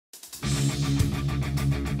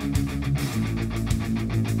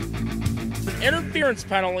interference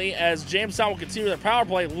penalty as Jamestown will continue their power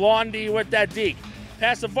play. Laundy with that deke.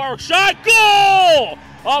 Pass to Varwick. Shot. Goal!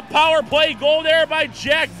 A power play goal there by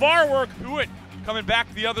Jack Varwick. Hewitt coming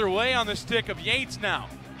back the other way on the stick of Yates now.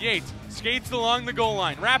 Yates skates along the goal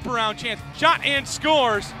line. Wraparound chance. Shot and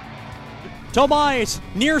scores. Tobias,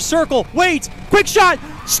 near circle, waits, quick shot,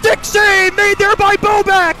 stick save made there by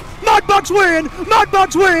Boback. Mudbugs win,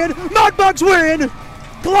 Mudbugs win, Mudbugs win.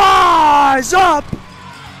 Glides up.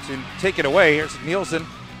 To take it away, here's Nielsen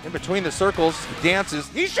in between the circles, he dances,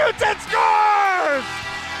 he shoots and scores!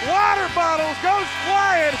 Water bottles goes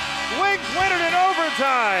flying, Wings win it in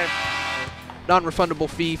overtime. Non-refundable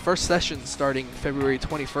fee, first session starting February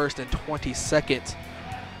 21st and 22nd.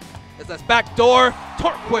 As that's backdoor,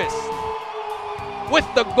 Torquist with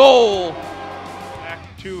the goal. Back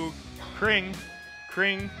to Kring.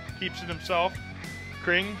 Kring keeps it himself.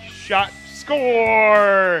 Kring, shot,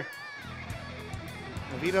 score!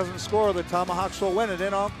 If he doesn't score, the Tomahawks will win it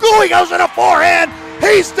in on. Gooey goes in a forehand.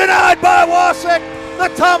 He's denied by Wasik. The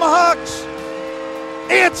Tomahawks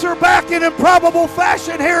answer back in improbable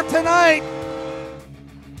fashion here tonight.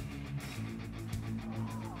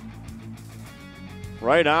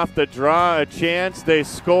 Right off the draw, a chance, they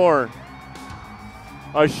score.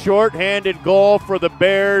 A short-handed goal for the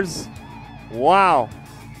Bears. Wow.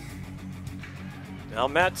 Now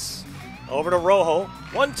Metz over to Rojo.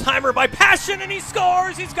 One-timer by Passion, and he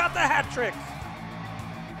scores! He's got the hat trick.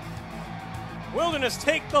 Wilderness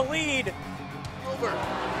take the lead. Over.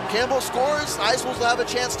 Campbell scores. Ice Wolves will have a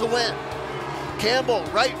chance to win. Campbell,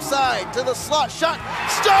 right side to the slot. Shot.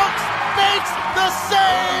 Stokes makes the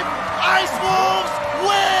save. Ice Wolves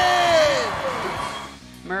win!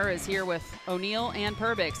 Murr is here with O'Neill and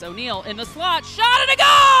Perbix. O'Neill in the slot. Shot and a goal!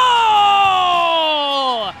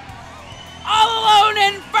 All alone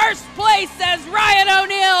in first place as Ryan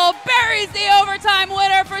O'Neill buries the overtime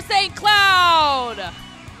winner for St. Cloud.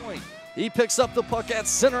 He picks up the puck at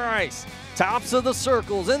center ice. Tops of the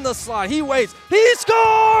circles in the slot. He waits. He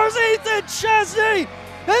scores! Ethan Chesney!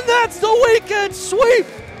 And that's the weekend sweep